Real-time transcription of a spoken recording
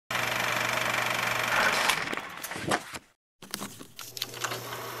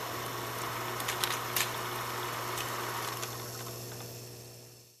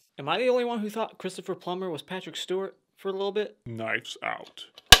Am I the only one who thought Christopher Plummer was Patrick Stewart for a little bit? Knives out.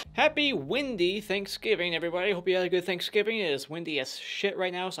 Happy windy Thanksgiving, everybody. Hope you had a good Thanksgiving. It is windy as shit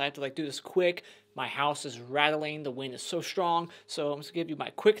right now, so I have to do this quick. My house is rattling. The wind is so strong. So I'm just going to give you my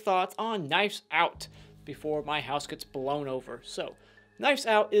quick thoughts on Knives Out before my house gets blown over. So, Knives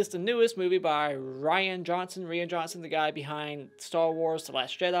Out is the newest movie by Rian Johnson, the guy behind Star Wars The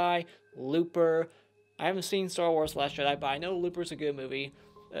Last Jedi, Looper. I haven't seen Star Wars The Last Jedi, but I know Looper's a good movie.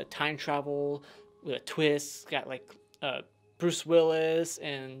 Time travel with a twist. Got Bruce Willis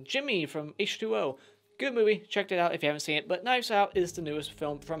and Jimmy from H2O. Good movie. Check it out if you haven't seen it. But Knives Out is the newest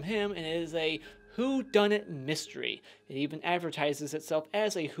film from him, and it is a whodunit mystery. It even advertises itself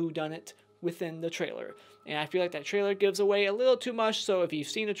as a whodunit within the trailer. And I feel like that trailer gives away a little too much, so if you've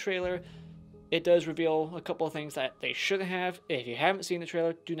seen the trailer, it does reveal a couple of things that they shouldn't have. If you haven't seen the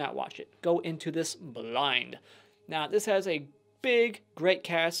trailer, do not watch it. Go into this blind. Now, this has a big, great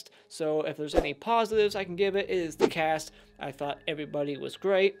cast, so if there's any positives I can give it, it is the cast. I thought everybody was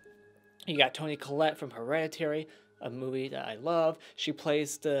great. You got Toni Collette from Hereditary, a movie that I love. She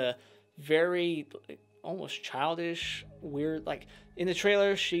plays the very, almost childish, weird, in the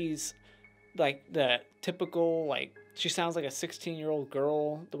trailer, she's the typical, she sounds like a 16-year-old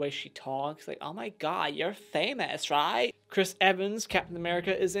girl, the way she talks. Oh my god, you're famous, right? Chris Evans, Captain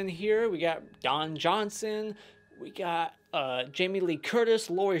America, is in here. We got Don Johnson. We got Jamie Lee Curtis,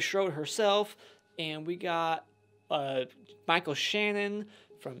 Laurie Strode herself. And we got Michael Shannon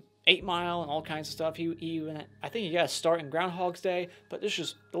from 8 Mile and all kinds of stuff. He even, I think he got a start in Groundhog's Day. But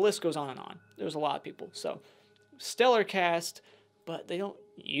the list goes on and on. There's a lot of people. So, stellar cast, but they don't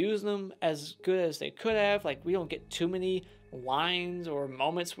use them as good as they could have. We don't get too many lines or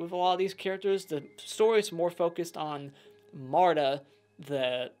moments with a lot of these characters. The story is more focused on Marta,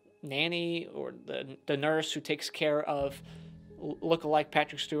 the nanny or the nurse who takes care of look-alike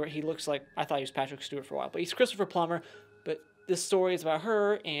Patrick Stewart. He looks like, I thought he was Patrick Stewart for a while, but he's Christopher Plummer. But this story is about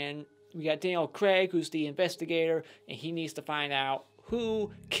her, and we got Daniel Craig, who's the investigator, and he needs to find out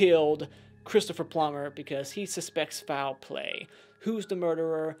who killed Christopher Plummer because he suspects foul play. Who's the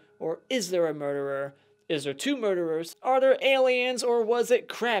murderer, or is there a murderer? Is there 2 murderers? Are there aliens, or was it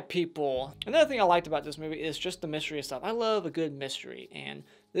crab people? Another thing I liked about this movie is just the mystery stuff. I love a good mystery, and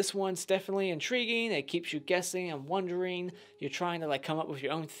this one's definitely intriguing. It keeps you guessing and wondering. You're trying to come up with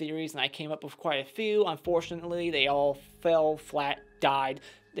your own theories, and I came up with quite a few. Unfortunately, they all fell flat, died.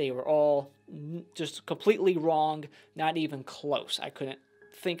 They were all just completely wrong, not even close. I couldn't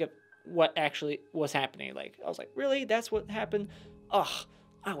think of what actually was happening. I was like, really? That's what happened? Ugh,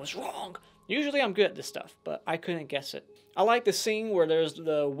 I was wrong. Usually I'm good at this stuff, but I couldn't guess it. I like the scene where there's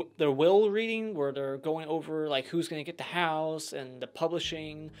the will reading, where they're going over who's going to get the house and the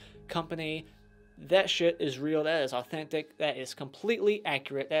publishing company. That shit is real. That is authentic. That is completely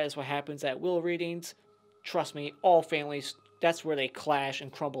accurate. That is what happens at will readings. Trust me, all families, that's where they clash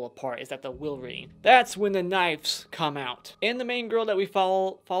and crumble apart, is at the will reading. That's when the knives come out. And the main girl that we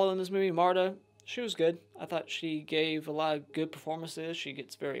follow in this movie, Marta, she was good. I thought she gave a lot of good performances. She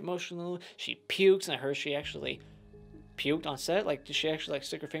gets very emotional. She pukes, and I heard she actually puked on set. Did she actually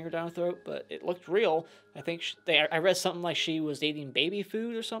stick her finger down her throat? But it looked real. I think I read something like she was eating baby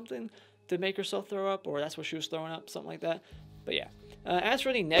food or something to make herself throw up, or that's what she was throwing up, something like that. But yeah. As for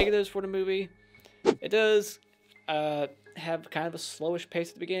any negatives for the movie, it does have kind of a slowish pace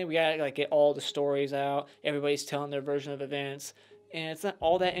at the beginning. We gotta get all the stories out. Everybody's telling their version of events. And it's not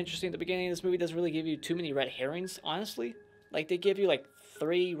all that interesting at the beginning. This movie doesn't really give you too many red herrings, honestly. They give you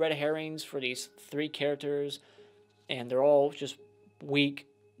 3 red herrings for these 3 characters, and they're all just weak,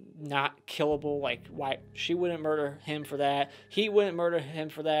 not killable. Why she wouldn't murder him for that. He wouldn't murder him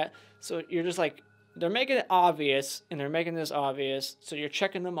for that. So you're just they're making it obvious, and they're making this obvious, so you're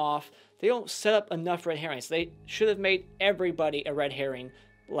checking them off. They don't set up enough red herrings. They should have made everybody a red herring,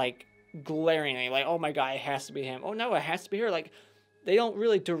 glaringly. Oh my god, it has to be him. Oh no, it has to be her. They don't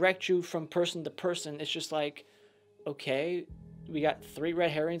really direct you from person to person. It's just okay, we got 3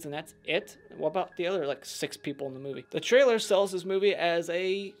 red herrings and that's it? What about the other 6 people in the movie? The trailer sells this movie as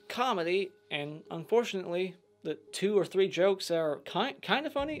a comedy, and unfortunately, the 2 or 3 jokes that are kind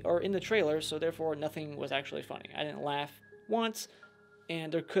of funny are in the trailer, so therefore nothing was actually funny. I didn't laugh once,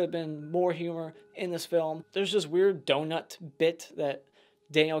 and there could have been more humor in this film. There's this weird donut bit that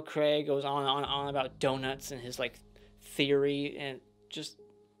Daniel Craig goes on and on about donuts and his theory, and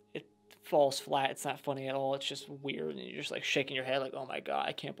it falls flat. It's not funny at all. It's just weird, and you're just shaking your head oh my god,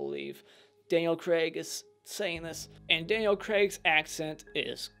 I can't believe Daniel Craig is saying this. And Daniel Craig's accent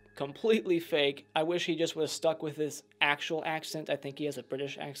is completely fake. I wish he just would have stuck with his actual accent. I think he has a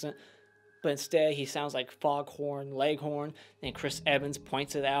British accent. but instead he sounds like Foghorn Leghorn, and Chris Evans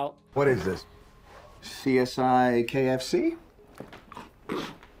points it out. What is this? CSI KFC?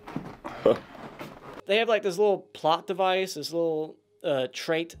 They have like this little plot device, this little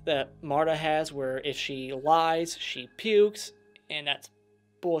trait that Marta has where if she lies, she pukes, and that's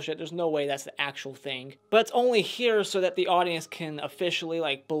bullshit. There's no way that's the actual thing. But it's only here so that the audience can officially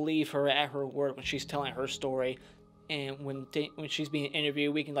like believe her at her word when she's telling her story, and when she's being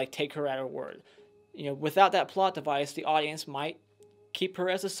interviewed, we can like take her at her word. You know, without that plot device, the audience might keep her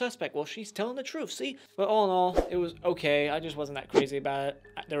as a suspect. Well, she's telling the truth, see? But all in all, it was okay. I just wasn't that crazy about it.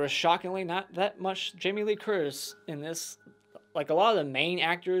 There was shockingly not that much Jamie Lee Curtis in this. Like, a lot of the main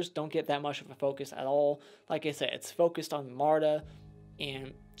actors don't get that much of a focus at all. Like I said, it's focused on Marta,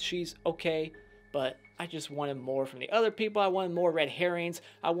 and she's okay, but I just wanted more from the other people. I wanted more red herrings.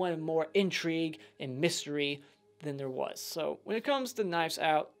 I wanted more intrigue and mystery than there was. So when it comes to Knives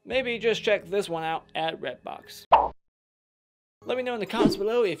Out, maybe just check this one out at Redbox. Let me know in the comments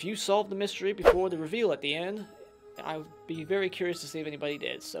below if you solved the mystery before the reveal at the end. I would be very curious to see if anybody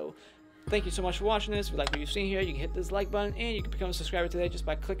did. So thank you so much for watching this. If you like what you've seen here, you can hit this like button, and you can become a subscriber today just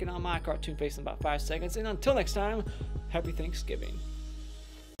by clicking on my cartoon face in about 5 seconds. And until next time, happy Thanksgiving.